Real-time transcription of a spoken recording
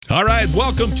All right,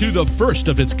 welcome to the first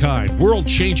of its kind,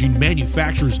 world-changing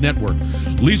manufacturers network.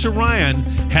 Lisa Ryan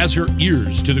has her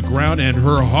ears to the ground and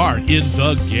her heart in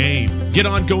the game. Get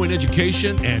ongoing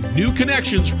education and new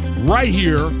connections right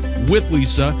here with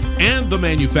Lisa and the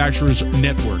Manufacturers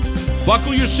Network.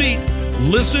 Buckle your seat,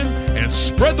 listen, and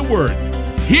spread the word.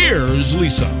 Here's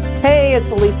Lisa. Hey,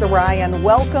 it's Lisa Ryan.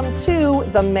 Welcome to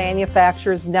the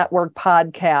Manufacturers Network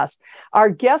podcast. Our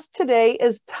guest today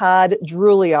is Todd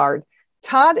Drouillard.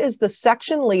 Todd is the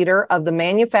section leader of the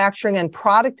manufacturing and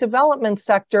product development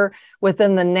sector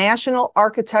within the National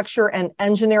Architecture and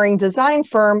Engineering Design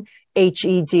firm,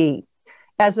 HED.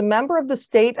 As a member of the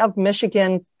State of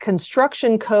Michigan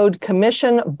Construction Code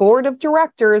Commission Board of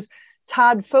Directors,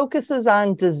 Todd focuses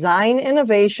on design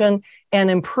innovation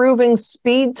and improving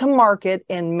speed to market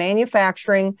in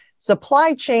manufacturing,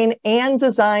 supply chain, and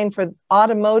design for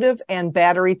automotive and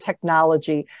battery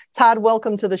technology. Todd,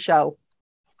 welcome to the show.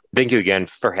 Thank you again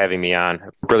for having me on.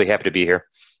 I'm really happy to be here.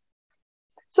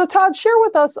 So Todd, share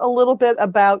with us a little bit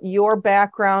about your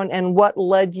background and what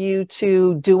led you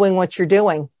to doing what you're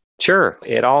doing. Sure.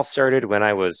 It all started when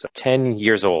I was 10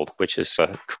 years old, which is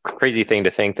a crazy thing to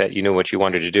think that you knew what you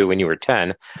wanted to do when you were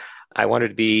 10. I wanted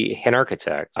to be an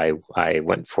architect. I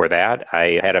went for that.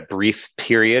 I had a brief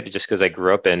period just because I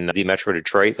grew up in the Metro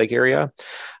Detroit area,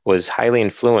 was highly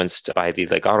influenced by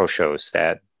the auto shows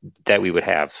that we would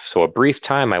have. So a brief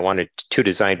time, I wanted to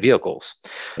design vehicles.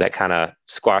 That kind of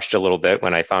squashed a little bit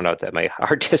when I found out that my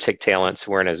artistic talents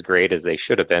weren't as great as they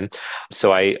should have been.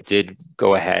 So I did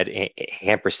go ahead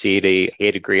and proceed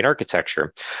a degree in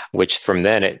architecture, which from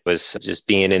then it was just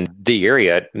being in the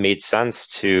area, it made sense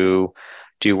to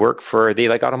do work for the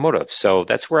automotive. So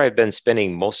that's where I've been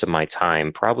spending most of my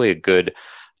time, probably a good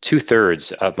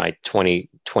 2/3 of my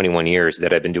 21 years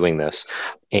that I've been doing this.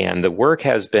 And the work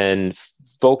has been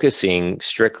focusing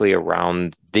strictly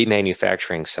around the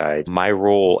manufacturing side. My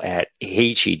role at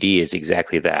HED is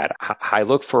exactly that. I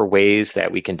look for ways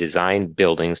that we can design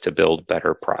buildings to build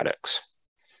better products.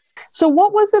 So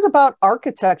what was it about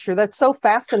architecture that's so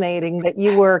fascinating that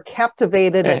you were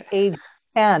captivated at age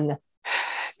 10?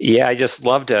 Yeah, I just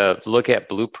love to look at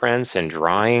blueprints and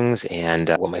drawings. And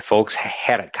when my folks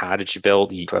had a cottage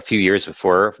built a few years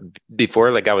before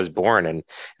I was born, and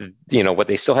what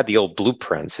they still had the old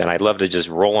blueprints, and I'd love to just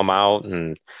roll them out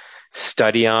and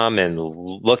study them and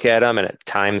look at them, and at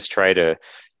times try to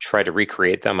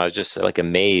recreate them. I was just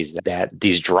amazed that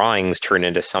these drawings turned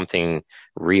into something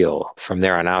real. From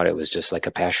there on out, it was just a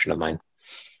passion of mine.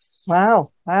 Wow.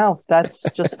 That's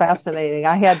just fascinating.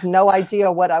 I had no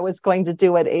idea what I was going to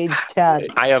do at age 10.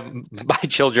 My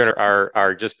children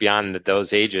are just beyond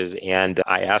those ages, and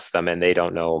I ask them and they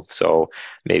don't know. So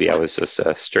maybe I was just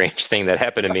a strange thing that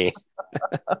happened to me.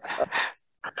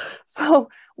 So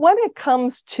when it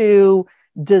comes to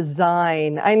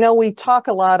design, I know we talk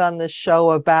a lot on this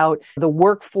show about the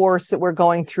workforce that we're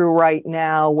going through right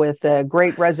now with the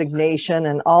Great Resignation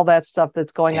and all that stuff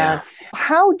that's going on.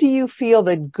 How do you feel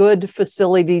that good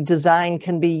facility design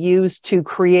can be used to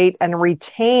create and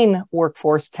retain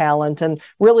workforce talent and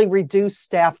really reduce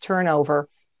staff turnover?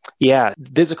 Yeah,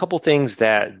 there's a couple things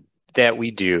that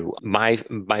we do. My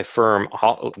firm,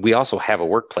 we also have a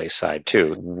workplace side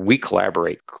too. We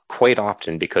collaborate quite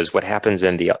often because what happens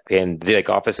in the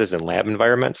offices and lab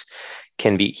environments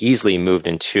can be easily moved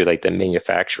into the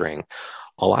manufacturing.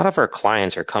 A lot of our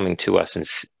clients are coming to us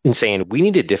and saying, we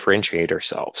need to differentiate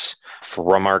ourselves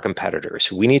from our competitors.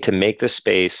 We need to make the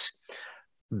space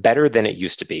better than it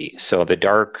used to be. So the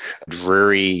dark,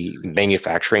 dreary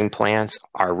manufacturing plants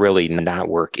are really not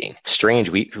working. Strange.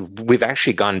 We've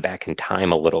actually gone back in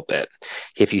time a little bit.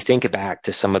 If you think back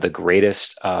to some of the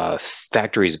greatest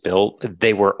factories built,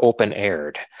 they were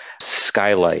open-aired,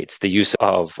 skylights, the use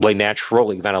of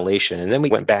natural ventilation, and then we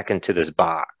went back into this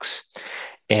box.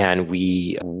 And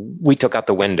we took out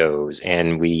the windows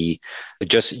and we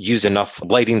just used enough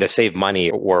lighting to save money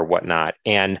or whatnot.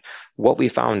 And what we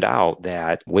found out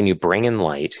that when you bring in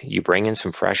light, you bring in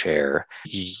some fresh air,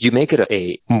 you make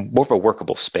it more of a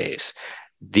workable space.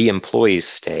 The employees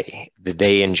stay,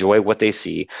 they enjoy what they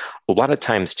see. A lot of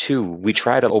times too, we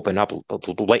try to open up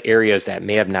areas that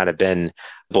may have not have been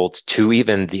built to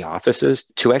even the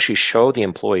offices to actually show the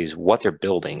employees what they're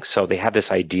building. So they have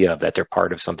this idea that they're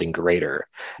part of something greater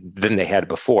than they had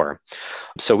before.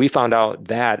 So we found out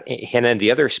that, and then the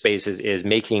other spaces is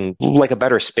making a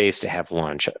better space to have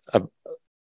lunch,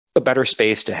 a better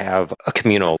space to have a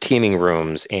communal teaming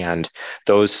rooms, and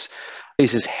those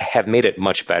places have made it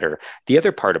much better. The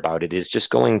other part about it is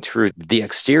just going through the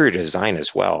exterior design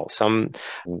as well.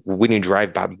 When you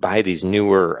drive by these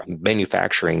newer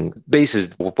manufacturing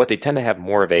bases, what they tend to have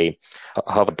more of a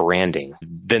branding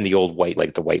than the old white,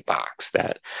 like the white box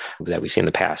that we've seen in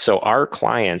the past. So our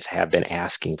clients have been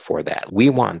asking for that.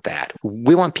 We want that.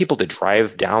 We want people to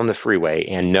drive down the freeway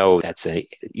and know that's a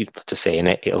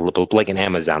little like an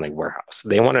Amazon warehouse.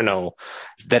 They want to know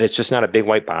that it's just not a big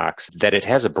white box, that it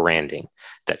has a branding,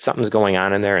 that something's going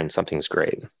on in there and something's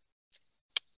great.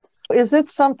 Is it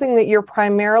something that you're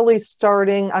primarily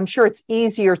starting? I'm sure it's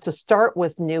easier to start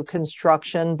with new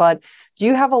construction, but do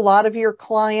you have a lot of your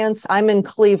clients? I'm in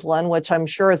Cleveland, which I'm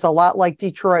sure is a lot like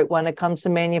Detroit when it comes to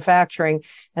manufacturing,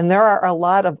 and there are a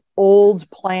lot of old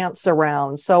plants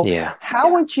around. So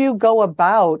how would you go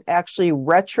about actually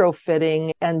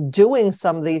retrofitting and doing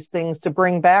some of these things to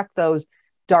bring back those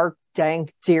dark,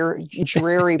 dank,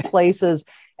 dreary places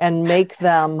and make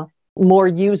them more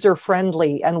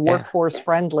user-friendly and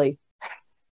workforce-friendly?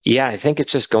 Yeah, I think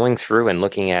it's just going through and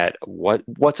looking at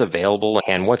what's available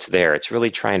and what's there. It's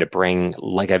really trying to bring,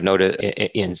 like I've noted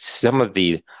in some of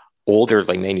the older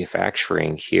like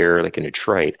manufacturing here, like in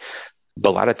Detroit, but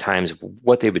a lot of times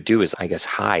what they would do is, I guess,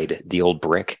 hide the old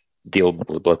brick, the old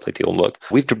plate, the old look.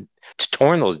 We've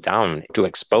torn those down to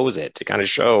expose it, to kind of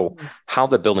show how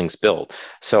the building's built.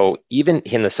 So even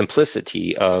in the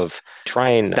simplicity of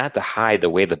trying not to hide the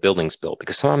way the building's built,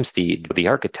 because sometimes the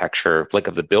architecture like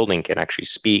of the building can actually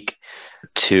speak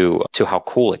to how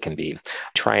cool it can be.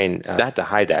 Trying not to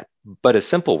hide that, but a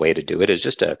simple way to do it is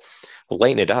just to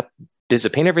lighten it up. Is to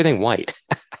paint everything white.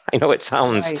 I know it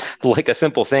sounds like a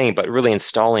simple thing, but really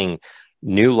installing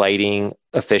new lighting,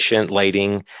 efficient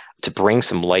lighting to bring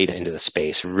some light into the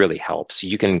space really helps.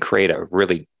 You can create a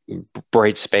really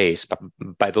bright space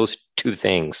by those two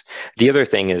things. The other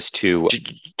thing is to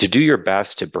do your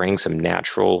best to bring some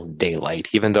natural daylight,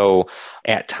 even though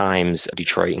at times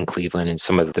Detroit and Cleveland and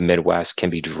some of the Midwest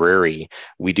can be dreary.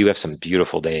 We do have some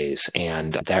beautiful days,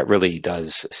 and that really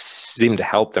does seem to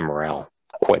help the morale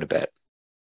quite a bit.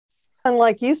 And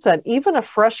like you said, even a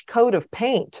fresh coat of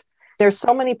paint. There's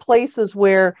so many places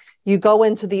where you go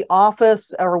into the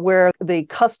office or where the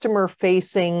customer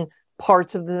facing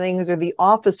parts of the things or the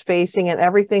office facing and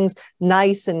everything's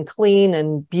nice and clean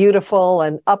and beautiful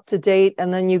and up to date.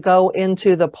 And then you go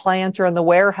into the plant or in the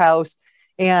warehouse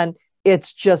and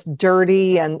it's just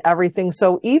dirty and everything.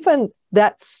 So even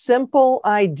that simple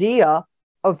idea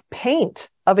of paint,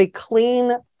 of a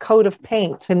clean coat of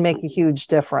paint, can make a huge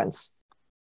difference.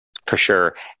 For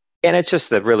sure. And it's just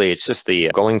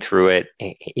the going through it,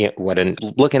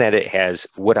 looking at it as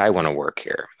what I want to work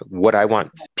here, what I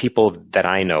want people that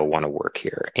I know want to work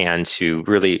here, and to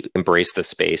really embrace the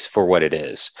space for what it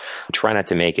is. Try not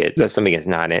to make it something that's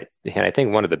not it. And I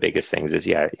think one of the biggest things is,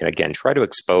 again, try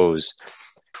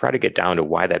to get down to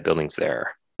why that building's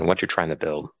there and what you're trying to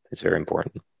build. It's very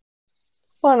important.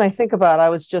 Well, and I think about, I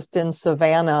was just in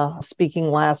Savannah speaking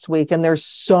last week, and there's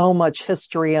so much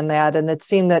history in that. And it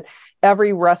seemed that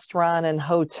every restaurant and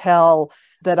hotel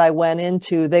that I went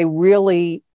into, they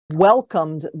really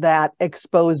welcomed that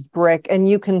exposed brick, and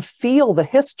you can feel the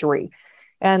history.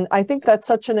 And I think that's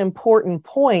such an important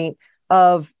point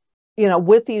of,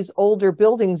 with these older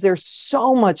buildings, there's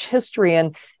so much history,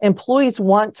 and employees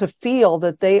want to feel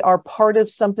that they are part of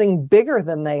something bigger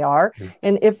than they are. Mm-hmm.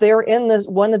 And if they're in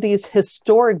one of these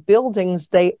historic buildings,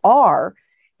 they are.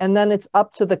 And then it's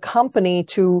up to the company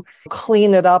to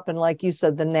clean it up. And like you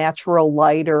said, the natural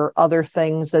light or other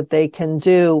things that they can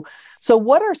do. So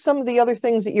what are some of the other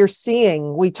things that you're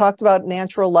seeing? We talked about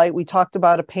natural light. We talked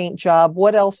about a paint job.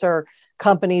 What else are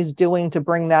companies doing to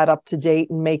bring that up to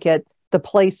date and make it the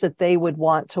place that they would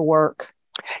want to work?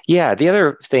 Yeah, the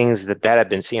other things that I've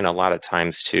been seeing a lot of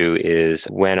times too is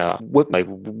when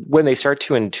they start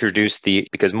to introduce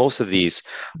because most of these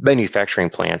manufacturing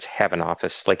plants have an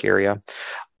office-like area,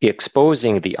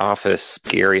 exposing the office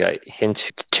area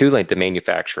into like the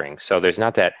manufacturing. So there's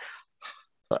not that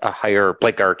a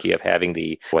hierarchy of having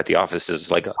the office is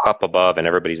like up above and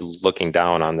everybody's looking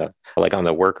down on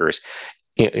the workers.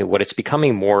 What it's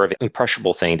becoming more of an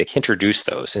impressionable thing to introduce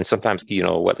those, and sometimes they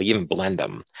even blend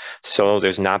them, so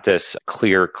there's not this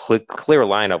clear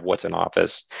line of what's an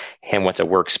office and what's a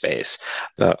workspace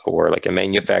or like a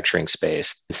manufacturing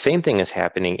space. The same thing is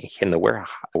happening in the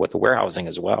warehousing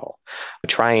as well,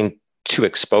 trying to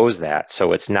expose that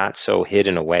so it's not so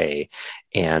hidden away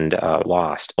and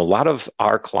lost. A lot of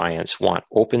our clients want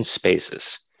open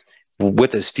spaces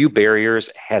with as few barriers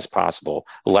as possible,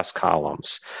 less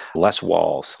columns, less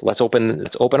walls. Let's open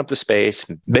up the space,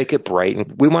 make it bright,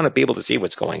 and we want to be able to see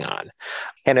what's going on.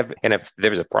 And if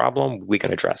there's a problem, we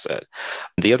can address it.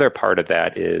 The other part of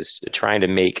that is trying to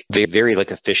make very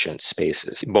like efficient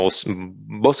spaces.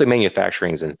 Mostly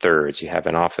manufacturing is in thirds. You have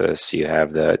an office, you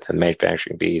have the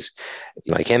manufacturing piece,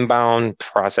 like inbound,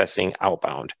 processing,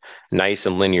 outbound, nice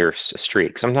and linear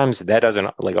streak. Sometimes that doesn't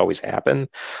like always happen.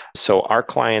 So our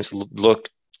clients look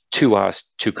to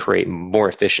us to create more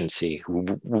efficiency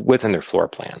within their floor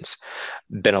plans.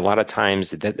 Then a lot of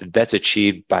times that's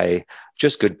achieved by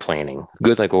just good planning,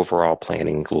 good like overall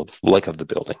planning, like of the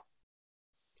building.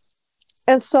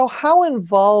 And so how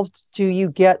involved do you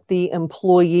get the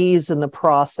employees in the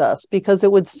process? Because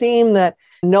it would seem that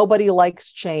nobody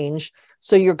likes change.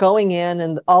 So you're going in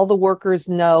and all the workers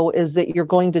know is that you're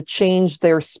going to change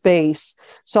their space.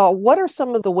 So what are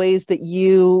some of the ways that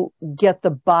you get the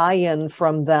buy-in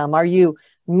from them? Are you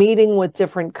meeting with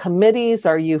different committees?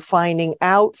 Are you finding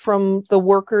out from the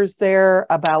workers there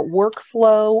about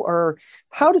workflow, or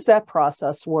how does that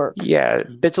process work? Yeah,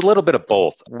 it's a little bit of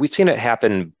both. We've seen it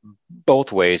happen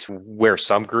both ways, where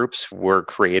some groups were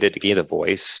created to be the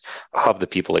voice of the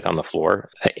people like on the floor.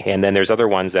 And then there's other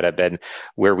ones that have been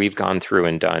where we've gone through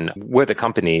and done where the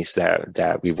companies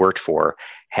that we've worked for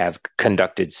have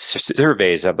conducted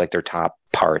surveys of like their top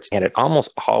parts. And it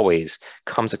almost always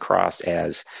comes across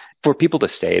as for people to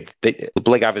stay,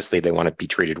 like obviously they want to be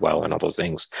treated well and all those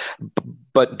things,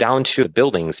 but down to the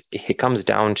buildings, it comes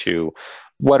down to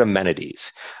what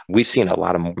amenities. We've seen a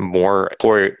lot of more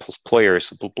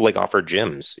employers like offer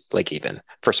gyms, like even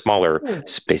for smaller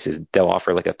spaces, they'll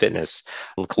offer like a fitness,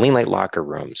 clean light locker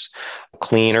rooms,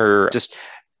 cleaner, just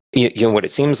you know what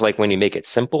it seems like when you make it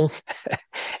simple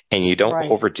and you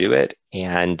don't overdo it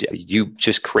and you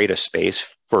just create a space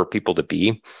for people to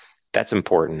be. That's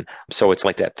important. So it's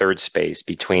like that third space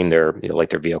between their, like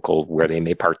their vehicle where they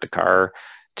may park the car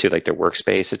to like their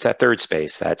workspace. It's that third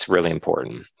space that's really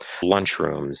important.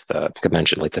 Lunchrooms, like I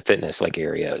mentioned, like the fitness like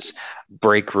areas,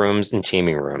 break rooms and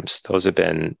teaming rooms. Those have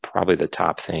been probably the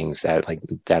top things that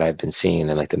I've been seeing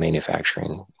in like the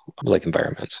manufacturing like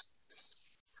environments.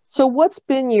 So what's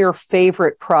been your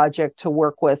favorite project to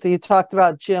work with? You talked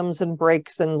about gyms and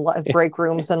breaks and break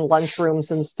rooms and lunch rooms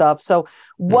and stuff. So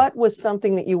what was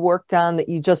something that you worked on that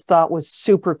you just thought was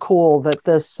super cool that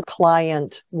this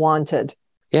client wanted?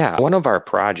 Yeah, one of our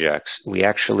projects,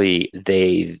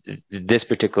 this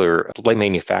particular light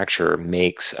manufacturer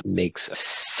makes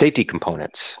safety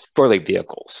components for like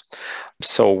vehicles.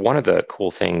 So one of the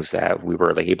cool things that we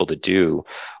were like able to do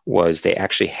was they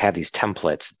actually had these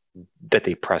templates that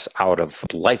they press out of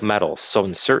light metal. So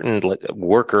in certain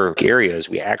worker areas,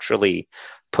 we actually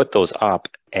put those up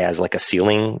as like a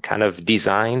ceiling kind of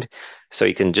designed. So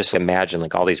you can just imagine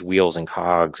like all these wheels and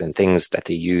cogs and things that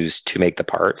they use to make the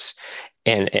parts.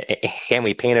 And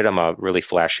we painted them a really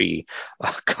flashy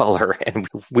color and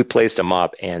we placed them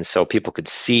up. And so people could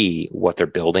see what they're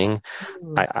building.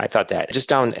 I thought that just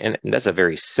down, and that's a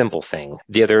very simple thing.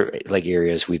 The other like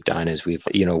areas we've done is we've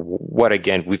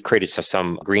created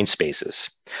some green spaces,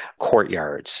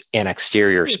 courtyards and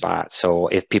exterior spots. So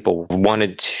if people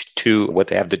wanted to, what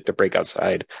they have to break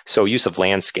outside. So use of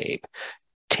landscape,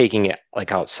 taking it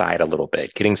like outside a little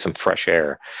bit, getting some fresh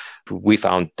air. We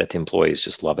found that the employees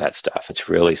just love that stuff. It's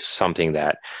really something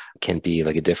that can be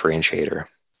like a differentiator.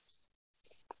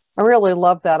 I really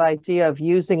love that idea of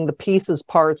using the pieces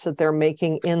parts that they're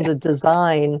making in the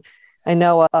design. I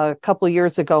know a couple of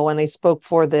years ago when I spoke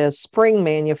for the spring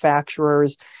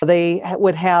manufacturers, they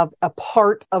would have a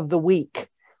part of the week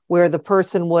where the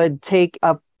person would take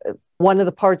one of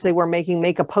the parts they were making,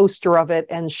 make a poster of it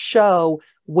and show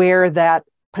where that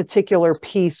particular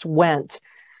piece went.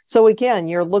 So again,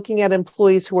 you're looking at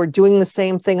employees who are doing the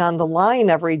same thing on the line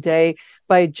every day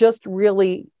by just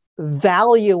really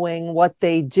valuing what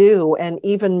they do and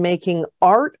even making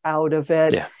art out of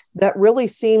it. Yeah. That really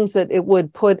seems that it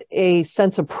would put a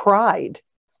sense of pride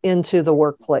into the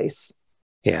workplace.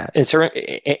 Yeah, it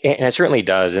certainly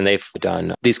does.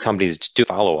 And these companies do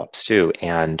follow-ups too.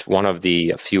 And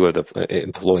a few of the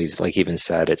employees like even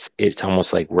said, it's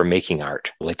almost like we're making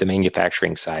art. Like the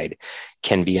manufacturing side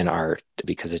can be an art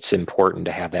because it's important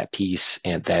to have that piece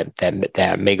and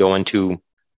that may go into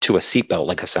a seatbelt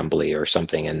like assembly or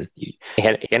something. And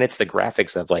it's the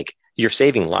graphics of like, you're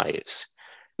saving lives.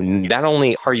 Not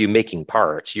only are you making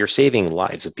parts, you're saving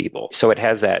lives of people. So it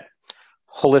has that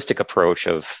holistic approach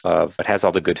of it has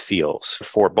all the good feels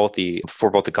for both the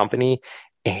company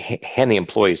and the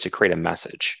employees to create a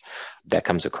message that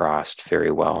comes across very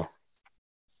well.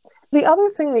 The other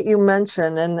thing that you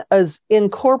mentioned and is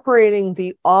incorporating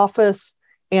the office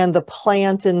and the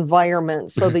plant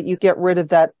environment so that you get rid of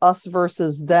that us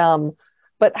versus them.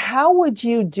 But how would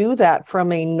you do that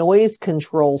from a noise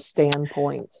control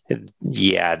standpoint?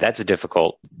 Yeah, that's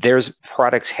difficult. There's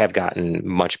products have gotten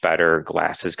much better.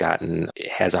 Glass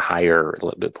has a higher,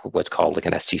 what's called like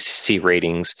an STC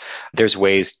ratings. There's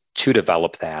ways to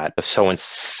develop that. So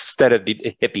instead of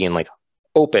it being like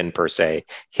open per se,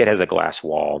 it has a glass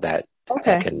wall that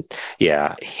Okay.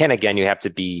 yeah. And again, you have to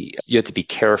be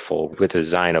careful with the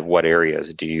design of what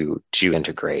areas do you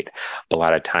integrate. A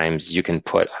lot of times you can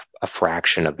put a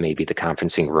fraction of maybe the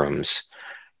conferencing rooms,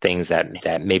 things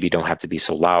that maybe don't have to be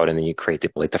so loud, and then you create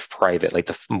the private, like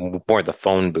more the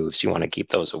phone booths. You want to keep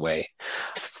those away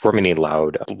from any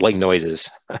loud like noises.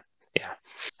 Yeah.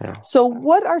 Yeah. So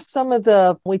what are some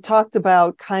of we talked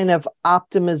about kind of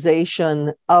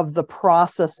optimization of the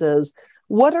processes.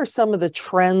 What are some of the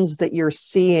trends that you're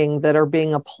seeing that are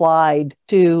being applied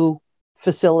to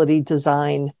facility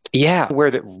design? Yeah,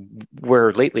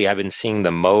 where lately I've been seeing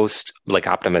the most like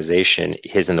optimization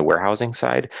is in the warehousing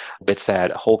side. It's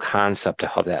that whole concept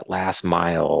of that last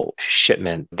mile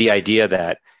shipment. The idea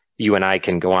that you and I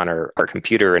can go on our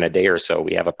computer in a day or so,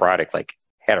 we have a product like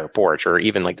at our porch or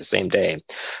even like the same day.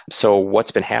 So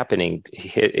what's been happening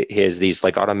is these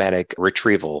like automatic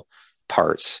retrieval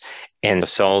parts. And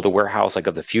so the warehouse like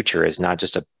of the future is not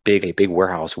just a big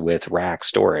warehouse with rack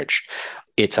storage.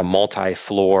 It's a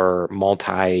multi-floor,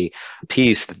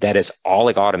 multi-piece that is all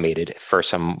like automated for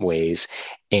some ways.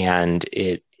 And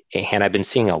I've been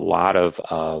seeing a lot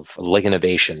of like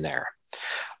innovation there.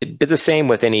 But the same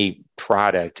with any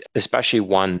product, especially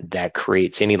one that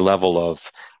creates any level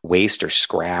of waste or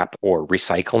scrap or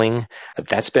recycling.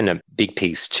 That's been a big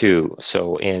piece too.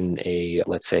 So in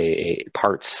let's say a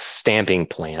parts stamping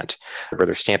plant where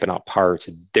they're stamping out parts,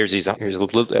 there's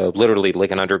literally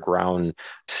like an underground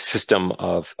system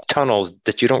of tunnels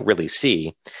that you don't really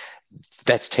see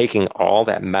that's taking all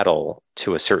that metal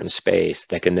to a certain space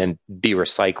that can then be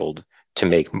recycled to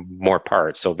make more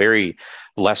parts. So very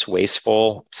less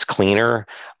wasteful. It's cleaner.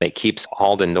 It keeps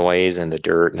all the noise and the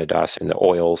dirt and the dust and the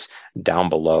oils down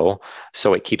below.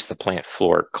 So it keeps the plant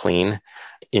floor clean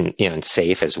and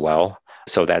safe as well.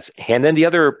 So and then the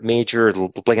other major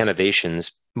like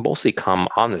innovations mostly come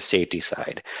on the safety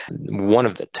side. One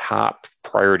of the top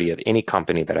priority of any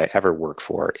company that I ever work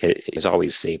for is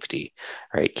always safety,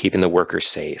 right? Keeping the workers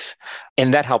safe.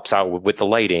 And that helps out with the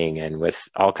lighting and with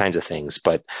all kinds of things.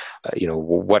 But,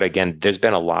 again, there's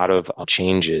been a lot of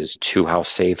changes to how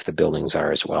safe the buildings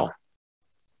are as well.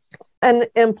 And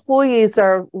employees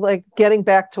are like getting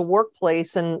back to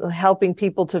workplace and helping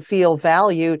people to feel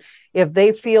valued. If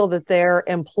they feel that their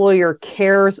employer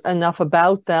cares enough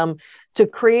about them to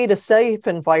create a safe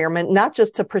environment, not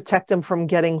just to protect them from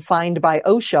getting fined by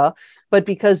OSHA, but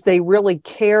because they really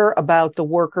care about the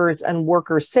workers and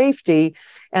worker safety,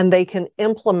 and they can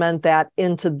implement that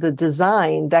into the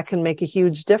design, that can make a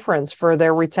huge difference for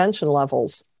their retention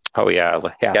levels. Oh, yeah,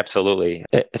 absolutely.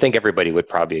 I think everybody would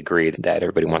probably agree that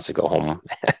everybody wants to go home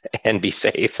and be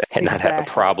safe and not have a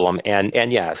problem.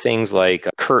 And yeah, things like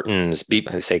curtains,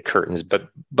 I say curtains, but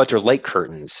they're light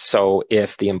curtains. So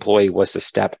if the employee was to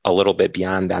step a little bit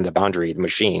beyond the boundary, the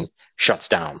machine shuts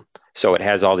down. So it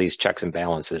has all these checks and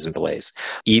balances in place,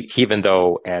 even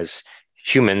though as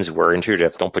humans were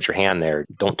intuitive, don't put your hand there,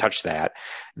 don't touch that.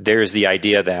 There's the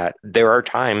idea that there are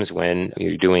times when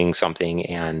you're doing something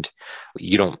and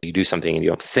you do something and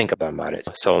you don't think about it.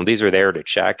 So these are there to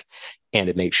check and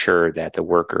to make sure that the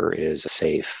worker is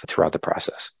safe throughout the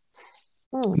process.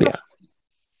 Yeah.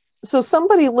 So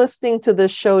somebody listening to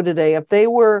this show today, if they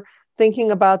were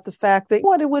thinking about the fact that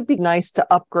it would be nice to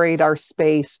upgrade our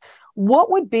space,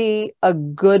 what would be a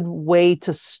good way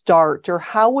to start, or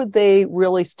how would they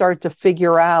really start to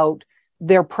figure out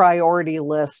their priority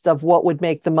list of what would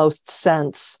make the most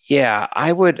sense? Yeah,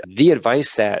 the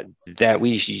advice that we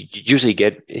usually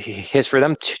get is for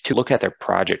them to look at their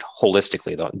project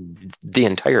holistically, the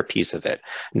entire piece of it,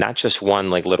 not just one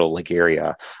like little like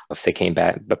area. If they came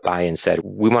by and said,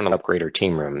 we want to upgrade our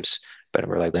team rooms, but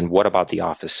we're like, then what about the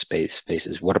office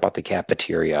spaces? What about the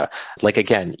cafeteria? Like,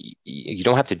 again, you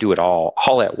don't have to do it all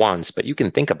at once, but you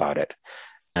can think about it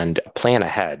and plan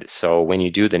ahead. So when you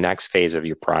do the next phase of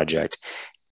your project,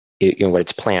 when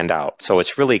it's planned out. So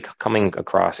it's really coming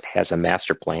across as a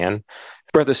master plan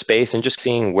for the space and just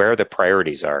seeing where the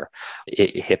priorities are.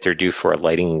 If they're due for a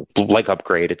lighting like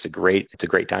upgrade, it's a great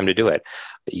time to do it.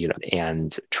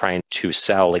 And trying to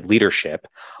sell like leadership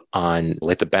on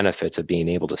like the benefits of being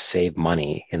able to save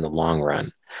money in the long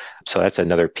run. So that's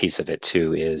another piece of it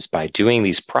too, is by doing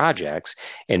these projects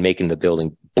and making the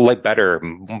building better,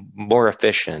 more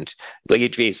efficient, like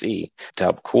HVAC, to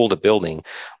help cool the building,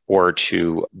 or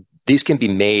to these can be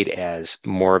made as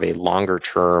more of a longer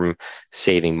term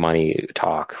saving money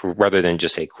talk rather than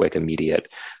just a quick, immediate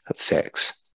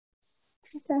fix.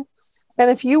 Okay. And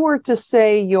if you were to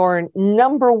say your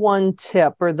number one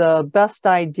tip or the best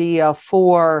idea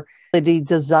for the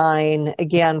design,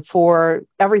 again, for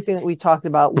everything that we talked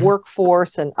about,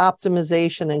 workforce and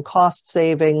optimization and cost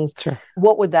savings, Sure.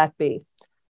 What would that be?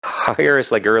 Hire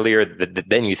us like earlier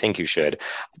than you think you should.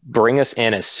 Bring us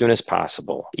in as soon as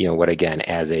possible.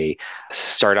 As a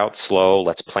start out slow,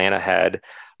 let's plan ahead.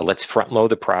 Let's front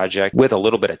load the project with a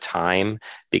little bit of time,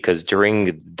 because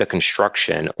during the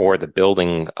construction or the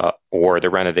building or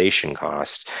the renovation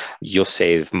cost, you'll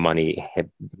save money in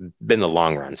the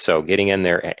long run. So getting in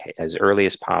there as early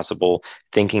as possible,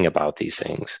 thinking about these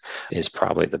things is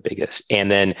probably the biggest.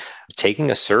 And then taking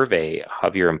a survey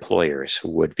of your employers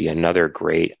would be another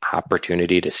great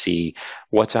opportunity to see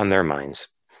what's on their minds.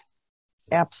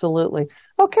 Absolutely.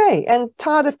 Okay. And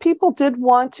Todd, if people did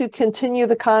want to continue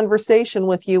the conversation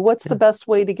with you, what's the best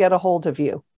way to get a hold of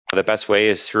you? The best way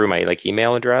is through my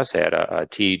email address at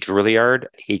Drouillard,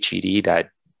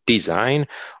 hed.design,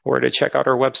 or to check out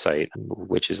our website,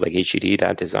 which is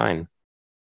hed.design.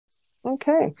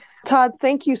 Okay. Todd,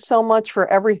 thank you so much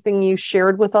for everything you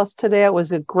shared with us today. It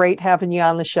was great having you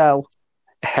on the show.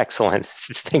 Excellent.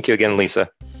 Thank you again, Lisa.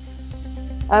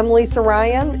 I'm Lisa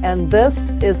Ryan, and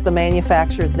this is the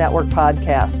Manufacturers Network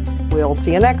podcast. We'll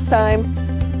see you next time.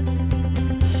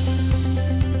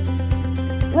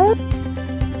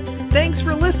 Thanks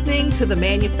for listening to the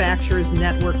Manufacturers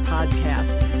Network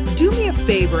podcast. Do me a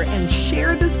favor and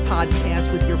share this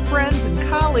podcast with your friends and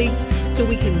colleagues so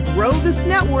we can grow this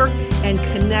network and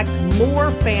connect more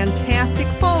fantastic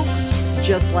folks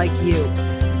just like you.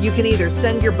 You can either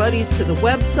send your buddies to the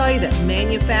website at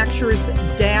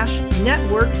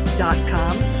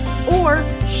manufacturers-network.com or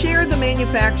share the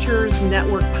Manufacturers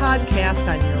Network podcast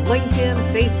on your LinkedIn,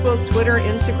 Facebook, Twitter,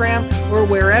 Instagram, or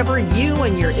wherever you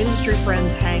and your industry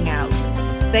friends hang out.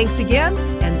 Thanks again,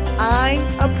 and I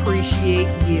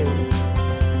appreciate you.